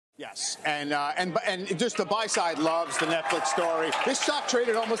Yes, and just the buy side loves the Netflix story. This stock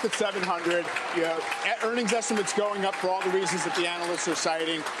traded almost at 700. You know, earnings estimates going up for all the reasons that the analysts are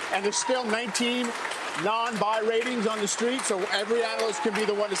citing, and there's still 19 non-buy ratings on the street. So every analyst can be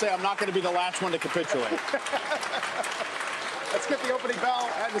the one to say, "I'm not going to be the last one to capitulate." Let's get the opening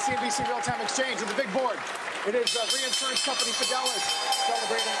bell at the CNBC Real-Time Exchange with the big board. It is reinsurance company Fidelis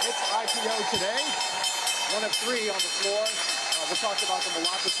celebrating its IPO today. One of three on the floor. We'll talk about them a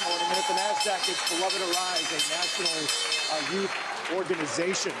lot this morning. And at the NASDAQ, it's Beloved Arise, a national youth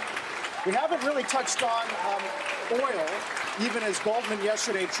organization. We haven't really touched on oil, even as Goldman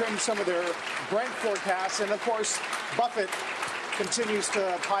yesterday trimmed some of their Brent forecasts. And, of course, Buffett continues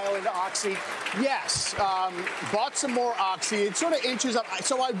to pile into Oxy. Yes, bought some more Oxy. It sort of inches up.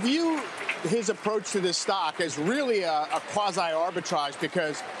 So I view his approach to this stock as really a quasi-arbitrage,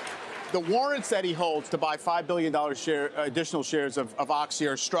 because the warrants that he holds to buy $5 billion additional shares of Oxy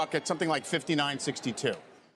are struck at something like $59.62.